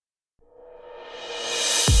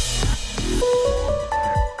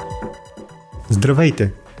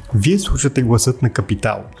Здравейте! Вие слушате Гласът на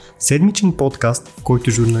Капитал, седмичен подкаст, в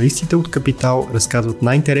който журналистите от Капитал разказват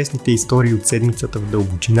най-интересните истории от седмицата в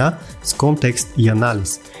дълбочина, с контекст и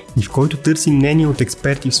анализ, и в който търсим мнение от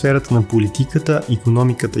експерти в сферата на политиката,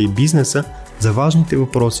 икономиката и бизнеса за важните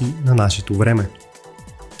въпроси на нашето време.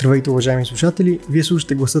 Здравейте, уважаеми слушатели! Вие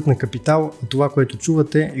слушате Гласът на Капитал, а това, което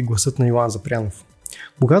чувате, е гласът на Йоан Запрянов.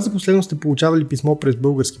 Кога за последно сте получавали писмо през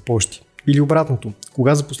български пощи? Или обратното,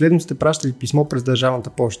 кога за последно сте пращали писмо през държавната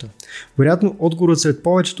поща? Вероятно, отговорът сред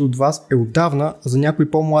повечето от вас е отдавна, а за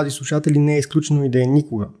някои по-млади слушатели не е изключено и да е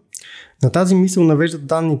никога. На тази мисъл навеждат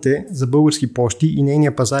данните за български пощи и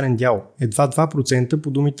нейния пазарен дял. Едва 2%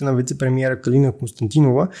 по думите на вице-премиера Калина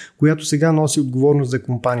Константинова, която сега носи отговорност за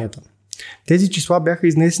компанията. Тези числа бяха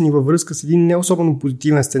изнесени във връзка с един не особено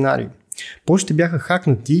позитивен сценарий. Почтите бяха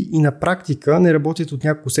хакнати и на практика не работят от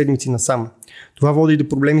няколко седмици насам. Това води до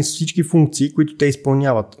проблеми с всички функции, които те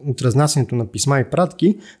изпълняват, от разнасянето на писма и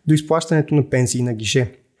пратки до изплащането на пенсии на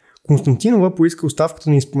гише. Константинова поиска оставката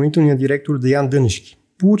на изпълнителния директор Деян Дънешки.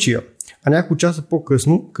 Получи я, а няколко часа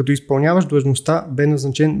по-късно, като изпълняващ длъжността, бе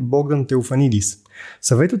назначен Богдан Теофанидис.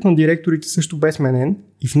 Съветът на директорите също бе сменен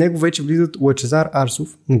и в него вече влизат Лъчезар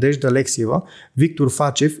Арсов, Надежда Алексиева, Виктор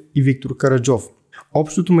Фачев и Виктор Караджов.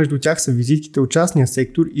 Общото между тях са визитките от частния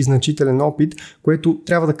сектор и значителен опит, което,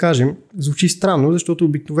 трябва да кажем, звучи странно, защото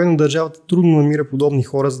обикновено държавата трудно намира подобни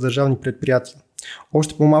хора за държавни предприятия.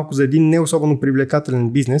 Още по-малко за един не особено привлекателен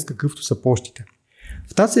бизнес, какъвто са пощите.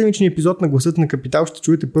 В тази седмичния епизод на Гласът на Капитал ще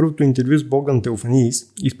чуете първото интервю с Богдан Теофанидис,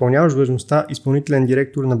 изпълняващ длъжността изпълнителен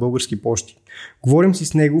директор на Български пощи. Говорим си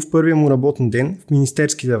с него в първия му работен ден в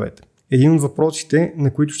Министерски съвет. Един от въпросите,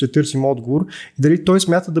 на които ще търсим отговор, е дали той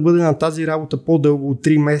смята да бъде на тази работа по-дълго от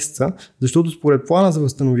 3 месеца, защото според плана за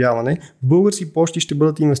възстановяване в Български пощи ще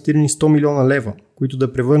бъдат инвестирани 100 милиона лева, които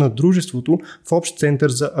да превърнат дружеството в общ център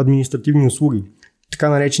за административни услуги, така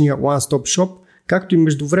наречения One Stop Shop, както и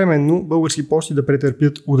междувременно Български пощи да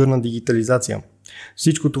претърпят удар на дигитализация.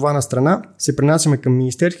 Всичко това на страна се пренасяме към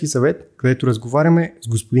Министерски съвет, където разговаряме с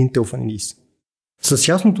господин Теофанидис. С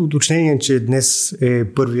ясното уточнение, че днес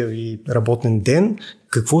е първия ви работен ден,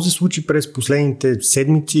 какво се случи през последните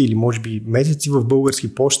седмици или може би месеци в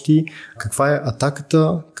Български пощи, каква е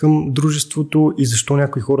атаката към дружеството и защо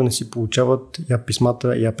някои хора не си получават я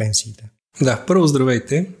писмата, я пенсиите? Да, първо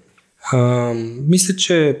здравейте. Мисля,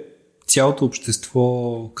 че цялото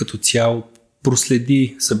общество като цяло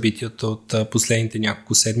проследи събитията от последните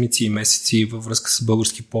няколко седмици и месеци във връзка с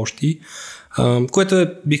Български пощи, което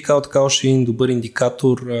е, бих казал така, още един добър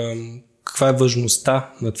индикатор каква е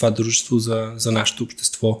важността на това дружество за нашето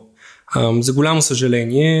общество. За голямо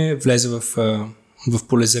съжаление влезе в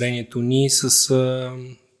полезрението ни с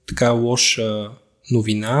така лоша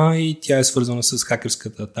новина и тя е свързана с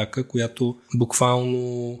хакерската атака, която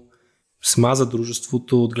буквално смаза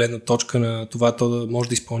дружеството от гледна точка на това то да може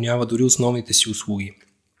да изпълнява дори основните си услуги.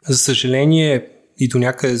 За съжаление и до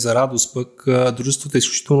някъде за радост пък, дружеството е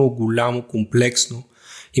изключително голямо, комплексно.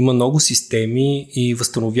 Има много системи и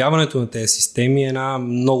възстановяването на тези системи е една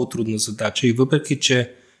много трудна задача. И въпреки,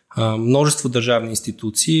 че множество държавни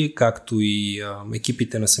институции, както и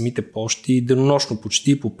екипите на самите пощи, денонощно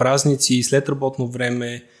почти по празници и след работно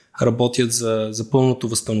време работят за пълното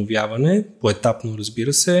възстановяване, поетапно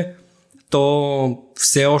разбира се, то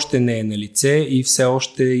все още не е на лице и все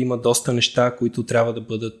още има доста неща, които трябва да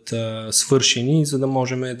бъдат свършени, за да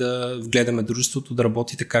можем да вгледаме дружеството да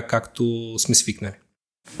работи така, както сме свикнали.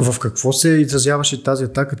 В какво се изразяваше тази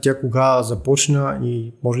атака? Тя кога започна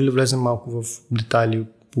и може ли да влезем малко в детайли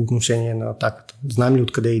по отношение на атаката? Знаем ли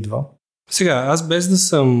откъде идва? Сега, аз без да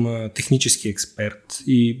съм технически експерт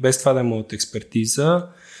и без това да е моята експертиза,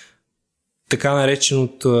 така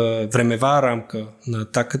наречената времева рамка на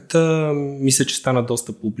атаката, мисля, че стана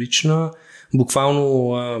доста публична.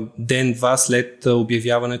 Буквално ден-два след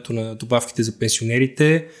обявяването на добавките за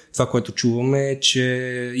пенсионерите, това, което чуваме е,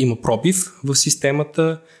 че има пробив в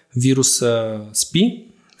системата, вируса спи,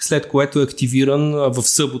 след което е активиран в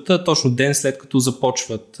събота, точно ден след като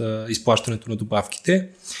започват изплащането на добавките.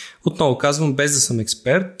 Отново казвам, без да съм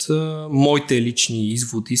експерт, моите лични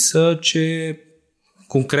изводи са, че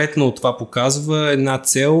конкретно това показва една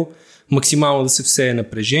цел максимално да се всее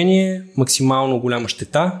напрежение, максимално голяма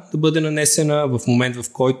щета да бъде нанесена в момент,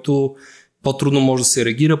 в който по-трудно може да се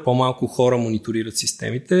реагира, по-малко хора мониторират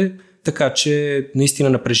системите, така че наистина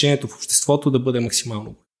напрежението в обществото да бъде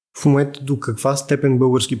максимално. В момента до каква степен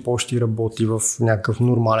Български пощи работи в някакъв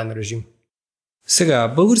нормален режим? Сега,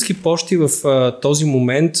 Български пощи в този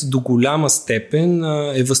момент до голяма степен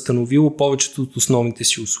е възстановило повечето от основните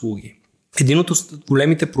си услуги. Един от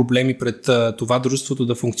големите проблеми пред това дружеството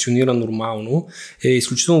да функционира нормално е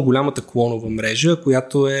изключително голямата клонова мрежа,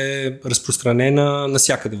 която е разпространена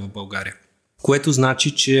навсякъде в България. Което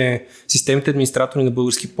значи, че системите администратори на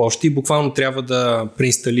Български пощи буквално трябва да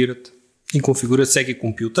преинсталират и конфигурират всеки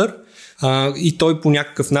компютър и той по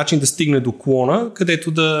някакъв начин да стигне до клона,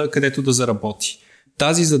 където да заработи.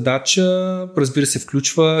 Тази задача, разбира се,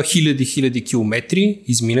 включва хиляди километри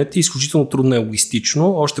изминати, изключително трудно е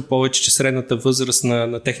логистично, още повече, че средната възраст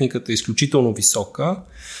на техниката е изключително висока.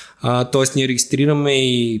 Тоест ние регистрираме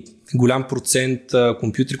и голям процент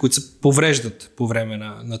компютри, които се повреждат по време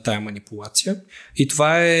на тая манипулация. И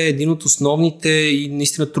това е един от основните и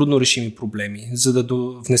наистина трудно решими проблеми. За да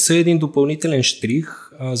внеса един допълнителен штрих,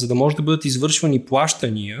 за да може да бъдат извършвани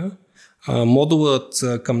плащания, модулът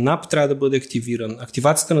към НАП трябва да бъде активиран.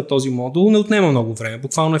 Активацията на този модул не отнема много време.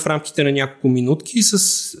 Буквално е в рамките на няколко минутки и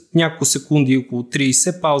с няколко секунди, около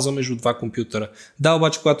 30, пауза между два компютъра. Да,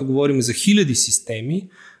 обаче, когато говорим за хиляди системи,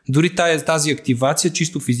 дори тази активация,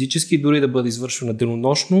 чисто физически, дори да бъде извършвана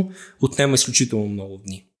денонощно, отнема изключително много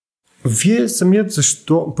дни. Вие самият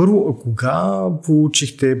защо? Първо, кога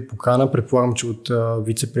получихте покана, предполагам, че от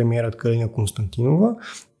вице-премиерът Калина Константинова,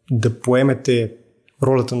 да поемете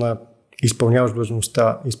ролята на изпълняващ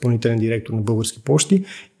длъжността изпълнителен директор на Български пощи,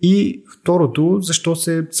 и второто, защо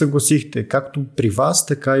се съгласихте, както при вас,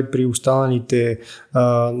 така и при останалите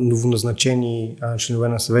новоназначени членове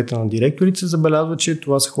на съвета на директорите, се забелязва, че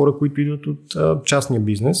това са хора, които идват от частния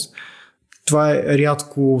бизнес. Това е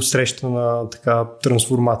рядко срещана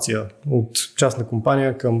трансформация от частна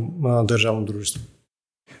компания към държавно дружество.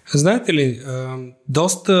 Знаете ли,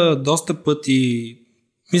 доста пъти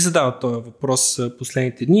ми задават този въпрос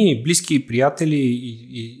последните дни, близки, приятели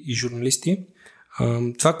и журналисти.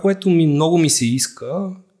 Това, което много ми се иска,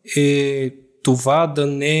 е това да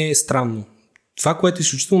не е странно. Това, което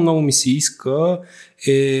изключително много ми се иска,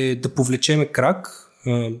 е да повлечеме крак.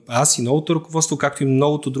 Аз и новото ръководство, както и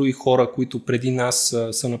многото други хора, които преди нас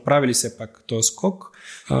са направили все пак този скок,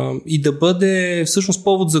 и да бъде всъщност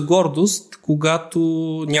повод за гордост, когато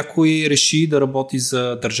някой реши да работи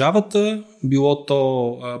за държавата, било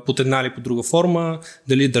то под една или по друга форма,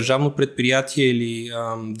 дали държавно предприятие или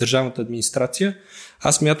държавната администрация.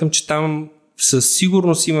 Аз смятам, че там със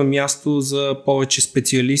сигурност има място за повече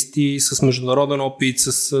специалисти с международен опит,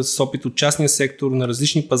 с опит от частния сектор на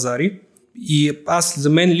различни пазари. И за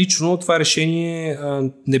мен лично това решение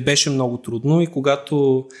не беше много трудно, и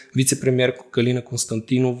когато вице-премиер Калина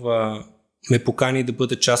Константинова ме покани да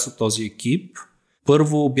бъда част от този екип,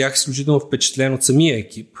 първо бях изключително впечатлен от самия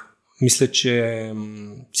екип. Мисля, че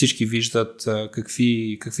всички виждат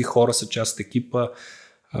какви хора са част от екипа.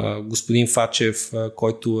 Господин Фачев,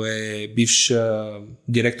 който е бивш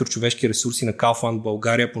директор човешки ресурси на Kaufland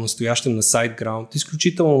България, по-настоящем на SiteGround,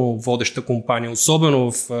 изключително водеща компания,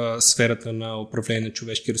 особено в сферата на управление на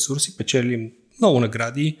човешки ресурси, печели много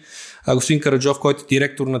награди. Господин Караджов, който е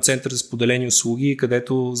директор на Център за споделени услуги,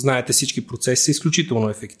 където знаете всички процеси са изключително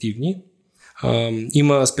ефективни.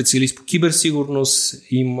 Има специалист по киберсигурност,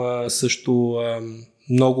 има също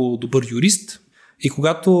много добър юрист. И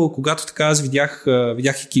когато така аз видях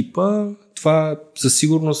екипа, това със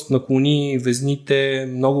сигурност наклони везните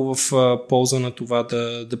много в полза на това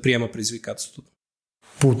да приема предизвикателството.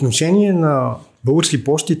 По отношение на Български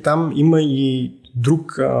пощи, там има и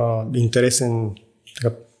друг интересен,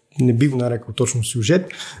 не би го нарекал точно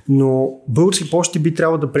сюжет, но Български пощи би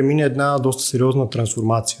трябвало да премине една доста сериозна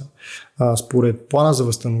трансформация. Според плана за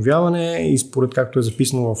възстановяване и според както е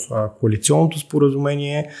записано в коалиционното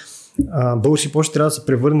споразумение, Български пощи трябва да се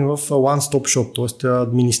превърне в one-stop shop, т.е.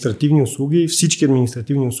 административни услуги, всички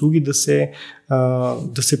административни услуги да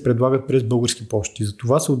се предлагат през Български пощи. За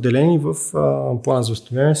това са отделени в плана за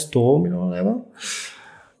възстановяване 100 милиона лева.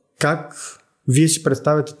 Как вие си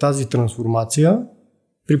представяте тази трансформация,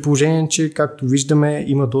 при положение, че, както виждаме,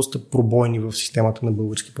 има доста пробойни в системата на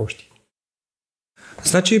Български пощи?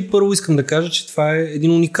 Значи, първо искам да кажа, че това е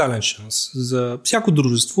един уникален шанс за всяко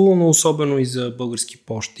дружество, но особено и за Български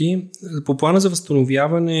пощи. По плана за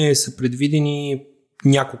възстановяване са предвидени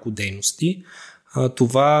няколко дейности.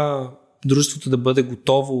 Това дружеството да бъде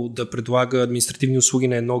готово да предлага административни услуги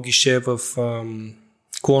на едно гише в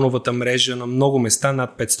клоновата мрежа на много места, над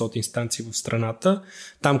 500 инстанции в страната,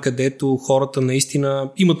 там където хората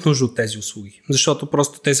наистина имат нужда от тези услуги. Защото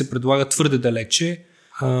просто те се предлагат твърде далече,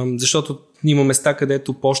 защото има места,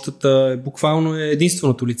 където пощата е буквално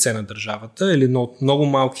единственото лице на държавата или едно от много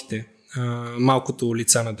малкото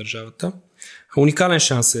лица на държавата. Уникален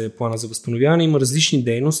шанс е плана за възстановяване, има различни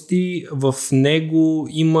дейности, в него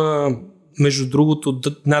има между другото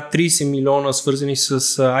над 30 милиона свързани с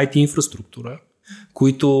IT инфраструктура,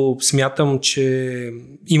 които смятам, че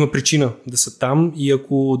има причина да са там и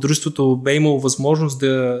ако дружеството бе имало възможност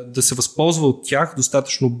да се възползва от тях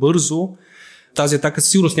достатъчно бързо, тази атака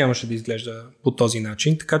сигурно нямаше да изглежда по този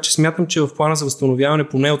начин. Така че смятам, че в плана за възстановяване,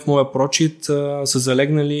 поне от моя прочит, са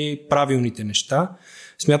залегнали правилните неща.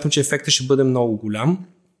 Смятам, че ефектът ще бъде много голям.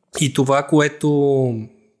 И това, което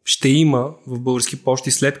ще има в Български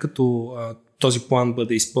пощи, след като този план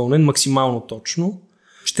бъде изпълнен максимално точно,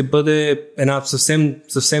 ще бъде една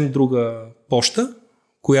съвсем друга поща,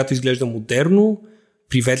 която изглежда модерно,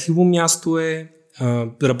 приветливо място е,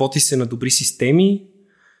 работи се на добри системи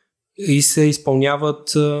и се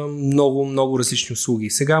изпълняват много различни услуги.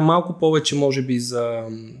 Сега малко повече може би за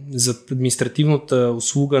административната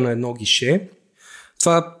услуга на едно гише.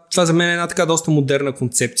 Това за мен е една така доста модерна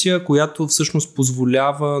концепция, която всъщност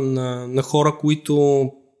позволява на хора, които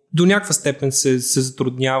до някаква степен се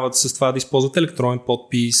затрудняват с това да използват електронен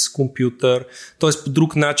подпис, компютър, т.е. по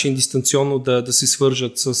друг начин дистанционно да се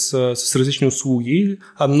свържат с различни услуги,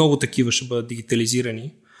 а много такива ще бъдат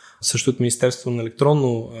дигитализирани, също от Министерството на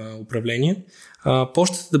електронно управление.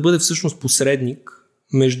 Пощата да бъде всъщност посредник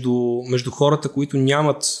между хората, които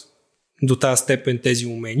нямат до тази степен тези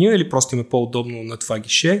умения или просто им е по-удобно на това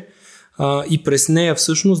гише и през нея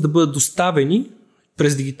всъщност да бъдат доставени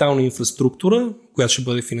през дигитална инфраструктура, която ще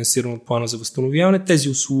бъде финансирана от плана за възстановяване, тези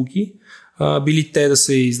услуги, били те да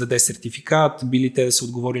се издаде сертификат, били те да се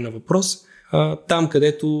отговори на въпрос, там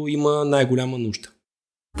където има най-голяма нужда.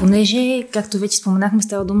 Понеже, както вече споменахме,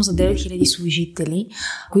 става дума за 9000 служители,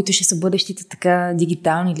 които ще са бъдещите така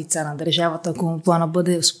дигитални лица на държавата, ако плана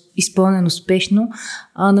бъде изпълнен успешно.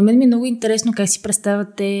 На мен ми е много интересно как си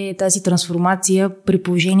представяте тази трансформация при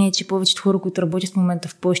положение, че повечето хора, които работят в момента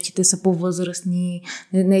в пощите, са по-възрастни,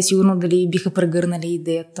 не е сигурно дали биха прегърнали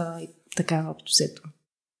идеята и така общо взето.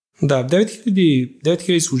 Да,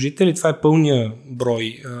 9000 служители, това е пълния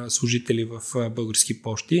брой служители в Български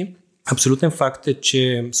пощи. Абсолютен факт е,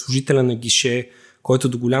 че служителя на гише, който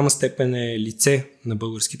до голяма степен е лице на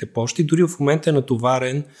Българските пощи, дори в момента е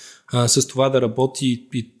натоварен с това да работи,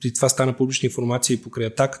 и това стана публична информация и покрай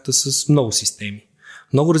атаката, с много системи.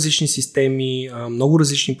 Много различни системи, много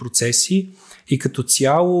различни процеси и като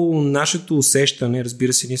цяло нашето усещане,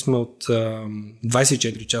 разбира се, ние сме от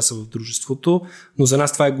 24 часа в дружеството, но за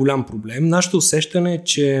нас това е голям проблем. Нашето усещане е,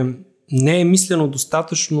 че не е мислено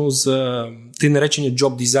достатъчно за тъй наречения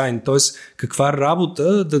job design, т.е. каква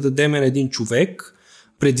работа да дадем на един човек,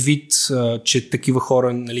 предвид, че такива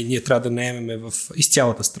хора ние трябва да наемеме из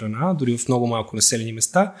цялата страна, дори в много малко населени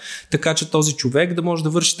места, така че този човек да може да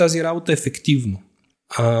върши тази работа ефективно.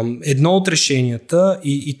 Едно от решенията,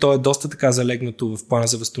 и то е доста така залегнато в плана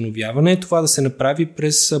за възстановяване, е това да се направи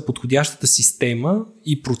през подходящата система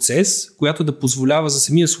и процес, която да позволява за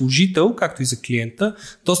самия служител, както и за клиента,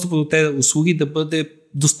 достъпът до тези услуги да бъде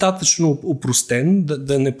достатъчно опростен,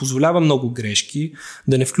 да не позволява много грешки,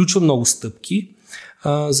 да не включва много стъпки,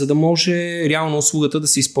 за да може реално услугата да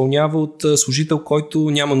се изпълнява от служител, който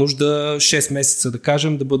няма нужда 6 месеца, да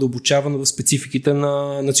кажем, да бъде обучаван в спецификите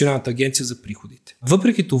на Националната агенция за приходите.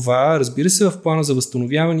 Въпреки това, разбира се, в плана за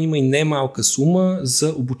възстановяване има и немалка сума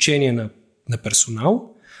за обучение на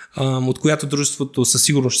персонал, от която дружеството със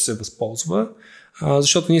сигурност ще се възползва,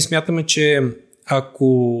 защото ние смятаме, че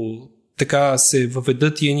ако така се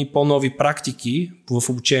въведат и едни по-нови практики в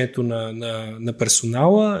обучението на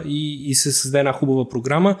персонала и се създаде една хубава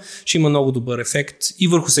програма, ще има много добър ефект и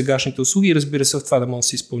върху сегашните услуги и разбира се в това да могат да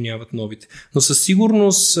се изпълняват новите. Но със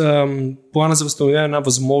сигурност плана за възстановяване е една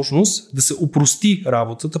възможност да се опрости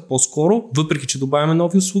работата по-скоро, въпреки че добавяме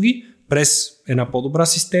нови услуги през една по-добра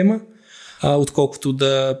система, отколкото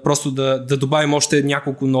просто да добавим още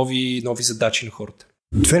няколко нови задачи на хората.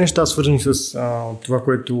 Две неща свързани с това,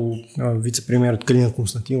 което вице-премиерът Калина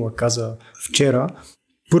Константинова каза вчера.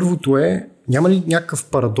 Първото е, няма ли някакъв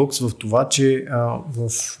парадокс в това, че в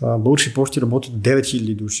Български пощи работят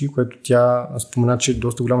 9000 души, което тя спомена, че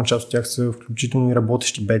доста голяма част от тях са включително и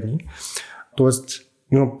работещи бедни. Тоест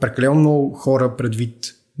има прекалено много хора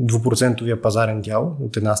предвид 2% пазарен дял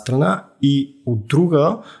от една страна и от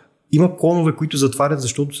друга има клонове, които затварят,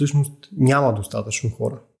 защото всъщност няма достатъчно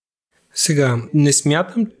хора. Сега, не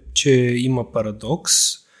смятам, че има парадокс.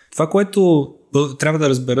 Това, което трябва да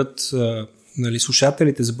разберат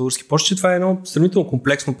слушателите за Български пощи, това е едно сравнително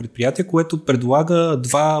комплексно предприятие, което предлага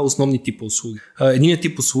два основни типа услуги. Единият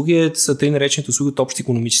тип услуги са тъй наречените услуги от общ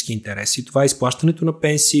икономически интереси. Това е изплащането на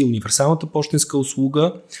пенсии, универсалната пощенска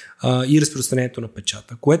услуга и разпространението на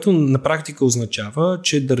печата, което на практика означава,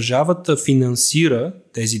 че държавата финансира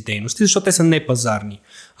тези дейности, защото те са непазарни.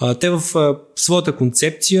 Те в своята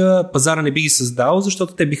концепция пазара не би ги създал,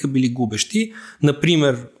 защото те биха били губещи.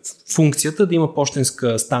 Например, функцията да има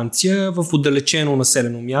пощенска станция в отдалечено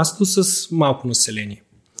населено място с малко население.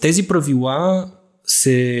 Тези правила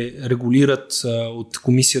се регулират от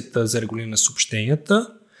Комисията за регулиране на съобщенията,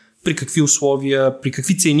 при какви условия, при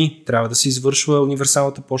какви цени трябва да се извършва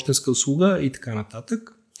универсалната пощенска услуга и така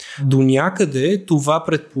нататък. До някъде това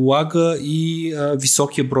предполага и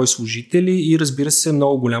високия брой служители и разбира се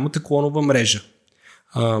много голямата клонова мрежа.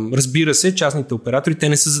 Разбира се, частните оператори, те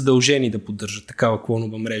не са задължени да поддържат такава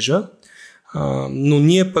клонова мрежа, но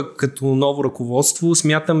ние пък като ново ръководство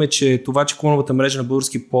смятаме, че това, че клоновата мрежа на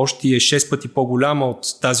Български пощи е 6 пъти по-голяма от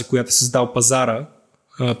тази, която е създал пазара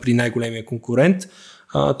при най-големия конкурент,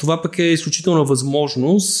 това пък е изключителна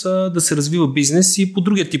възможност да се развива бизнес и по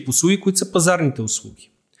другия тип услуги, които са пазарните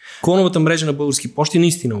услуги. Клоновата мрежа на Български пощи е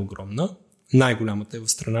наистина огромна, най-голямата е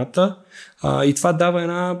в страната и това дава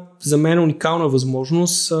една за мен уникална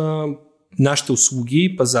възможност нашите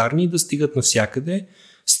услуги пазарни да стигат навсякъде,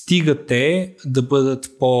 стигат те да бъдат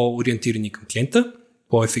по-ориентирани към клиента,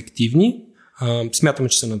 по-ефективни, смятаме,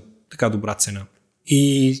 че са на така добра цена.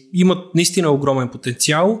 И имат наистина огромен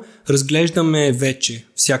потенциал. Разглеждаме вече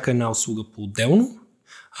всяка една услуга по-отделно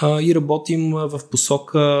и работим в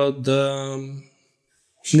посока да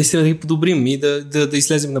наистина да ги подобрим и да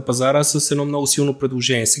излезем на пазара с едно много силно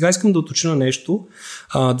предложение. Сега искам да уточня нещо.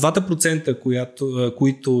 2%,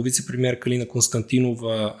 които вице-премиер Калина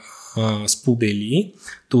Константинова сподели,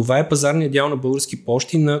 това е пазарният дял на Български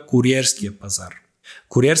пощи на куриерския пазар.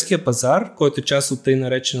 Куриерския пазар, който е част от тъй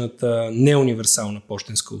наречената неуниверсална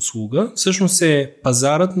пощенска услуга, всъщност е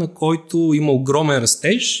пазарът, на който има огромен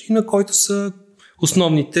растеж и на който са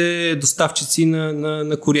основните доставчици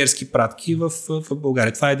на куриерски пратки в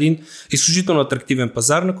България. Това е един изключително атрактивен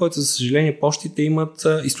пазар, на който, за съжаление, пощите имат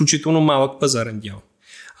изключително малък пазарен дял.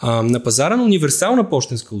 На пазара на универсална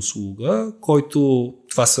пощенска услуга, който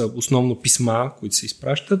това са основно писма, които се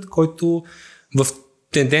изпращат, който в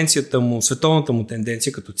тенденцията му, световната му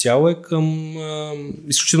тенденция като цяло е към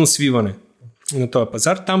изключително свиване на този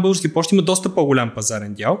пазар. Там Български пощи има доста по-голям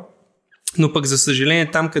пазарен дял, но пък за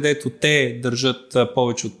съжаление там, където те държат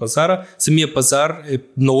повече от пазара, самия пазар е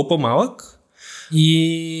много по-малък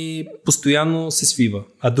и постоянно се свива.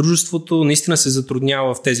 А дружеството наистина се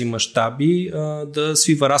затруднява в тези мащаби да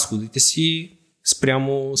свива разходите си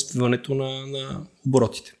спрямо свиването на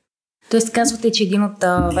оборотите. Тоест казвате, че един от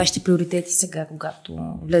вашите приоритети сега, когато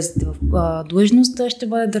влезете в длъжност, ще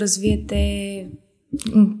бъде да развиете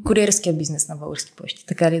куриерския бизнес на Български пощи.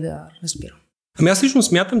 Така ли да разбирам? Аз лично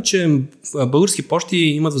смятам, че Български пощи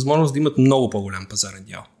имат възможност да имат много по-голям пазарен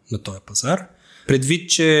дял на този пазар. Предвид,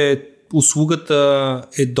 че услугата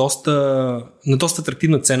е на доста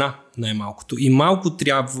атрактивна цена, най-малкото. И малко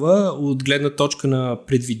трябва от гледна точка на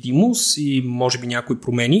предвидимост и може би някои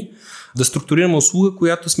промени да структурираме услуга,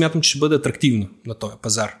 която смятам, че ще бъде атрактивна на този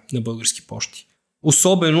пазар на Български пощи.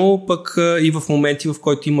 Особено пък и в моменти, в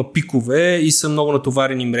който има пикове и са много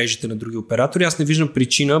натоварени мрежите на други оператори. Аз не виждам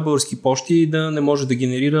причина Български пощи да не може да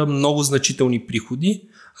генерира много значителни приходи,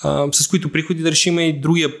 с които приходи да решим и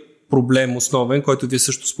другия проблем основен, който вие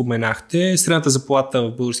също споменахте. Средната заплата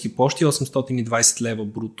в Български пощи е 820 лева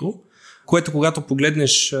бруто, което когато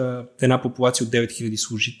погледнеш една популация от 9000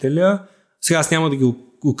 служителя, сега аз няма да ги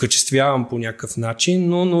окачествявам по някакъв начин,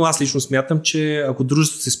 но аз лично смятам, че ако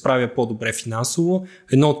дружеството се справя по-добре финансово,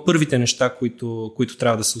 едно от първите неща, които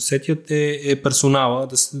трябва да се усетят е персонала,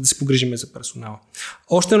 да се погрижиме за персонала.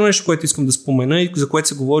 Още едно нещо, което искам да спомена и за което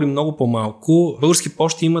се говори много по-малко. Български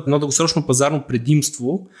пощи имат едно дългосрочно пазарно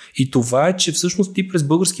предимство и това е, че всъщност ти през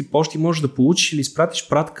Български пощи можеш да получиш или изпратиш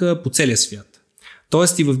пратка по целия свят.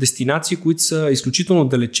 Тоест и в дестинации, които са изключително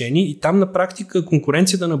отдалечени и там на практика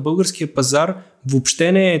конкуренцията на българския пазар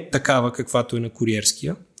въобще не е такава, каквато е на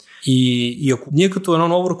куриерския. И ако ние като едно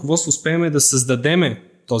ново ръководство успеем да създадеме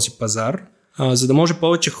този пазар, за да може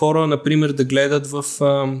повече хора, например, да гледат в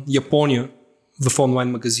Япония, в онлайн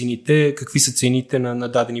магазините, какви са цените на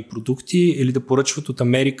дадени продукти или да поръчват от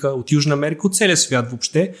Америка, от Южна Америка, от целия свят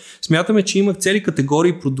въобще. Смятаме, че има цели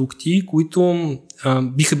категории продукти, които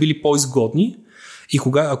биха били по-изгодни. И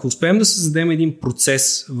ако успеем да създадем един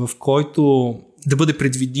процес, в който да бъде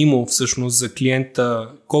предвидимо всъщност за клиента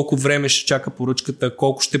колко време ще чака поръчката,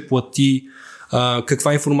 колко ще плати,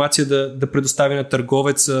 каква информация да предостави на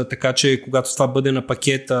търговеца, така че когато това бъде на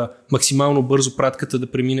пакета, максимално бързо пратката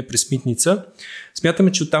да премине през митница,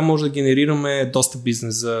 смятаме, че оттам може да генерираме доста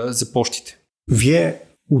бизнес за пощите. Вие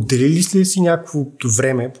отделили ли си някакво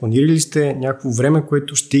време, планирали сте някакво време,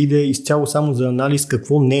 което ще иде изцяло само за анализ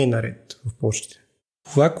какво не е наред в пощите?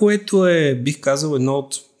 Това, което е, бих казал, едно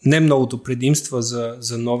от не многото предимства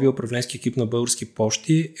за новия управленски екип на Български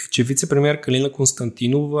пощи е, че вице-премиер Калина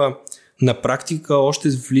Константинова на практика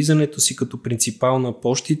още с влизането си като принципал на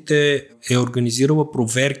пощите е организирала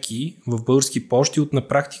проверки в Български пощи от на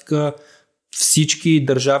практика всички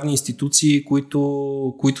държавни институции,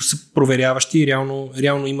 които са проверяващи и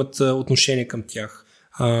реално имат отношение към тях.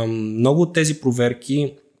 Много от тези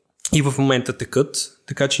проверки и в момента текат,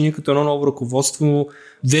 така че ние като едно ново ръководство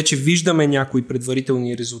вече виждаме някои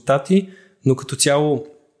предварителни резултати, но като цяло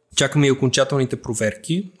чакаме и окончателните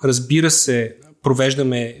проверки. Разбира се,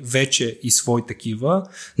 провеждаме вече и свои такива.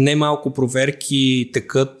 Немалко проверки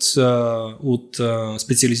текат от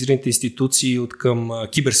специализираните институции от към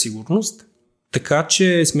киберсигурност. Така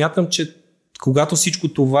че смятам, че когато всичко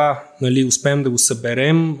това успеем да го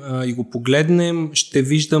съберем и го погледнем, ще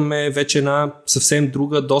виждаме вече една съвсем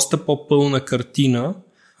друга, доста по-пълна картина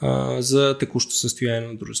за текущото състояние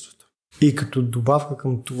на дружеството. И като добавка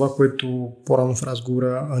към това, което по-рано в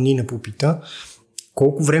разговора Нина попита,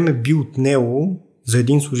 колко време би отнело за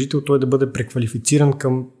един служител той да бъде преквалифициран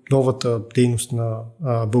към новата дейност на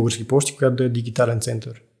Български пощи, която да е дигитален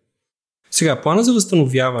център? Сега, плана за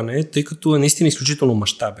възстановяване, тъй като е наистина изключително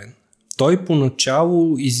мащабен, той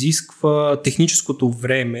поначало изисква техническото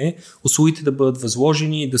време, услугите да бъдат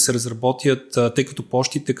възложени, да се разработят, тъй като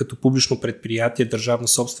пощите като публично предприятие, държавна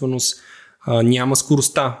собственост, няма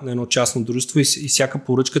скоростта на едно частно дружество и всяка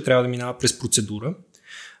поръчка трябва да минава през процедура.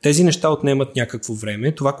 Тези неща отнемат някакво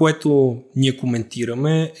време. Това, което ние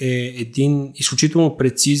коментираме, е един изключително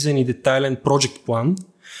прецизен и детайлен project план,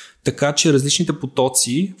 така че различните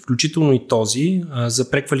потоци, включително и този, за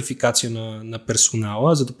преквалификация на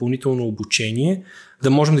персонала, за допълнително обучение, да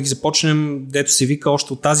можем да ги започнем, дето се вика,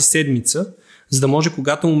 още от тази седмица, за да може,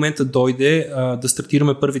 когато моментът дойде да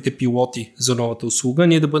стартираме първите пилоти за новата услуга,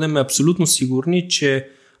 ние да бъдем абсолютно сигурни, че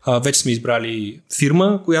вече сме избрали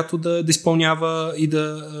фирма, която да изпълнява и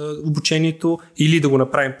обучението, или да го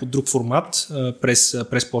направим по друг формат,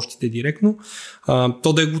 през пощите директно.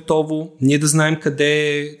 То да е готово, ние да знаем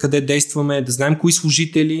къде действаме, да знаем кои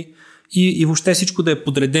служители и въобще всичко да е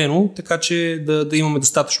подредено, така че да имаме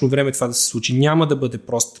достатъчно време това да се случи. Няма да бъде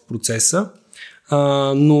прост процеса,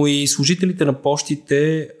 но и служителите на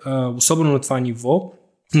пощите, особено на това ниво,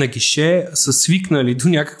 на гише, са свикнали до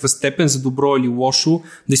някаква степен, за добро или лошо,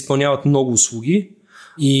 да изпълняват много услуги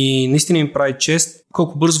и наистина им прави чест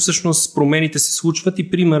колко бързо всъщност промените се случват. И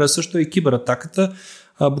примера също е кибератаката.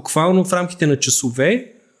 Буквално в рамките на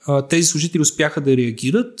тези служители успяха да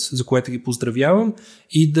реагират, за което ги поздравявам,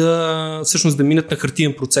 и да минат на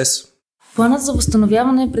хартиен процес. Планът за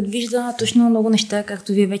възстановяване предвижда точно много неща,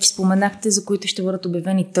 както вие вече споменахте, за които ще бъдат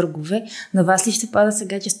обявени търгове. На вас ли ще пада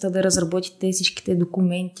сега честта да разработите всичките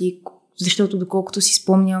документи, защото доколкото си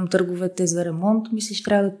спомням, търговете за ремонт, мисля, че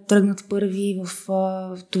трябва да тръгнат първи в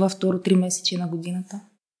това второ 3 месече на годината?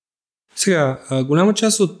 Сега, голяма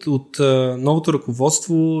част от новото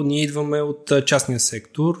ръководство ние идваме от частния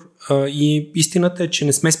сектор и истината е, че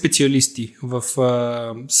не сме специалисти в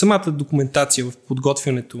самата документация, в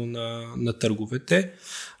подготвянето на търговете.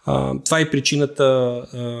 Това е причината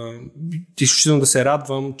изключително да се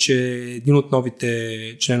радвам, че един от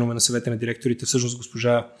новите членове на съвета на директорите, всъщност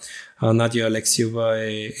госпожа Надя Алексиева,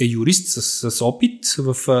 е юрист с опит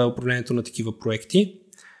в управлението на такива проекти.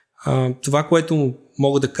 Това, което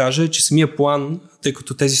мога да кажа, е, че самия план, тъй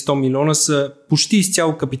като тези 100 милиона са почти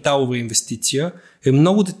изцяло капиталова инвестиция, е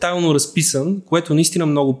много детайлно разписан, което наистина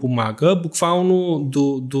много помага, буквално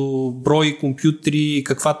до брой компютри,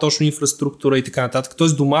 каква точно инфраструктура и така нататък.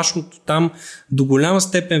 Тоест домашното там до голяма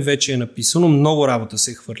степен вече е написано, много работа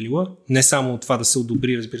се е хвърлила, не само от това да се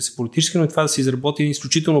одобри, разбира се, политически, но и това да се изработи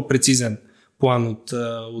изключително прецизен план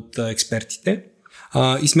от експертите.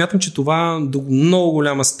 И смятам, че това до много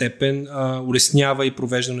голяма степен улеснява и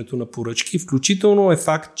провеждането на поръчки. Включително е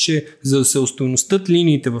факт, че за да се остойностят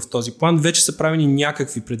линиите в този план, вече са правени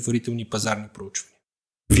някакви предварителни пазарни проучвания.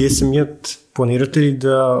 Вие самият планирате ли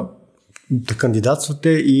да кандидатствате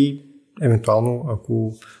и евентуално,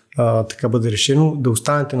 ако така бъде решено, да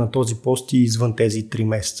останете на този пост и извън тези 3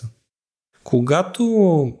 месеца?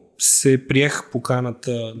 Когато се приех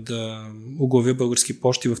поканата да оглавя Български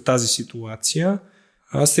пощи в тази ситуация,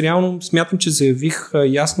 аз реално смятам, че заявих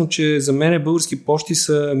ясно, че за мен Български пощи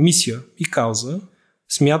са мисия и кауза.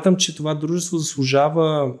 Смятам, че това дружество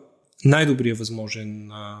заслужава най-добрия възможен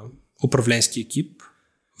управленски екип.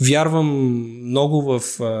 Вярвам много в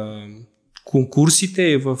конкурсите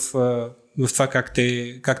и в това как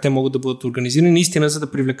те могат да бъдат организирани, наистина, за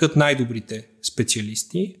да привлекат най-добрите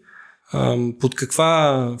специалисти. Под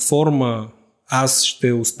каква форма аз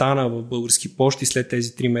ще остана в Български пощи след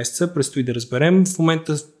тези 3 месеца, предстои да разберем. В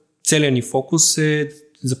момента целият ни фокус е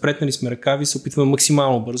запретнали сме ръкави и се опитваме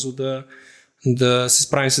максимално бързо да се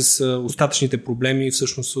справим с остатъчните проблеми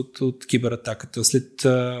всъщност от кибератаката. След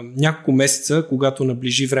няколко месеца, когато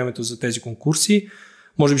наближи времето за тези конкурси,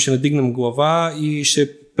 може би ще надигнем глава и ще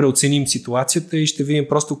преоценим ситуацията и ще видим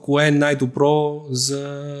просто кое е най-добро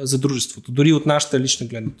за дружеството, дори от нашата лична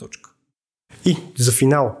гледна точка. И за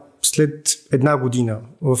финал, след 1 година,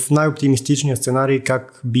 в най-оптимистичния сценарий,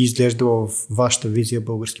 как би изглеждала в вашата визия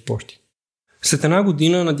Български пощи? След 1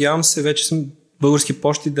 година, надявам се, вече Български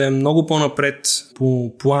пощи да е много по-напред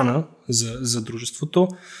по плана за дружеството.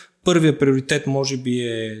 Първият приоритет може би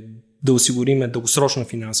е да осигуриме дългосрочна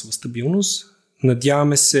финансова стабилност.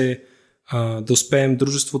 Надяваме се да успеем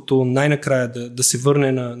дружеството най-накрая да се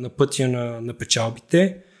върне на пътя на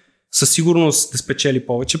печалбите. Със сигурност да спечели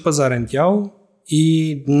повече пазарен дял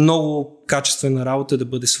и много качествена работа да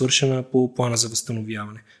бъде свършена по плана за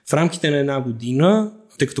възстановяване. В рамките на 1 година,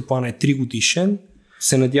 тъй като плана е 3 годишен,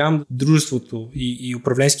 се надявам дружеството и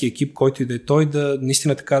управленски екип, който и да е той, да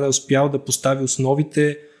наистина така да е успял да постави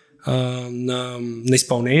основите на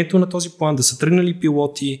изпълнението на този план, да са тръгнали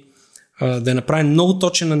пилоти, да направи много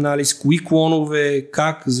точен анализ, кои клонове,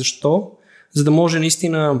 как, защо, за да може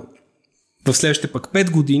наистина в следващите пък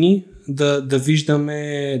 5 години да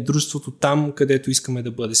виждаме дружеството там, където искаме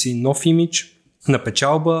да бъде. Си нов имидж, на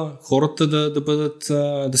печалба, хората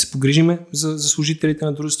да се погрижиме за служителите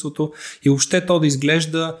на дружеството и въобще то да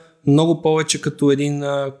изглежда много повече като един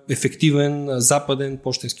ефективен западен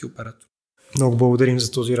пощенски оператор. Много благодарим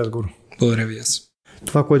за този разговор. Благодаря ви аз.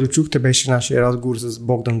 Това, което чухте, беше нашия разговор с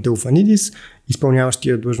Богдан Теофанидис,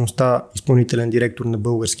 изпълняващия длъжността изпълнителен директор на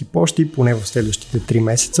Български пощи, поне в следващите 3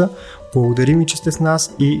 месеца. Благодарим ви, че сте с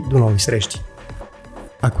нас и до нови срещи!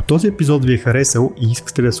 Ако този епизод ви е харесал и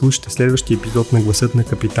искате да слушате следващия епизод на Гласът на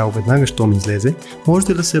Капитал веднага, щом излезе,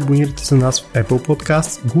 можете да се абонирате за нас в Apple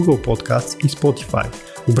Podcast, Google Podcast и Spotify.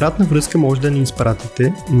 Обратна връзка може да ни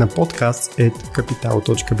изпратите на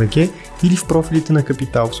podcast@kapital.bg или в профилите на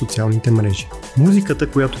Капитал в социалните мрежи. Музиката,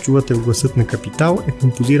 която чувате в Гласът на Капитал, е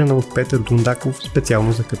композирана от Петър Дундаков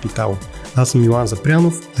специално за Капитал. Аз съм Йоан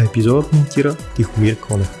Запрянов, а епизодът монтира Тихомир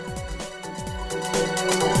Конев.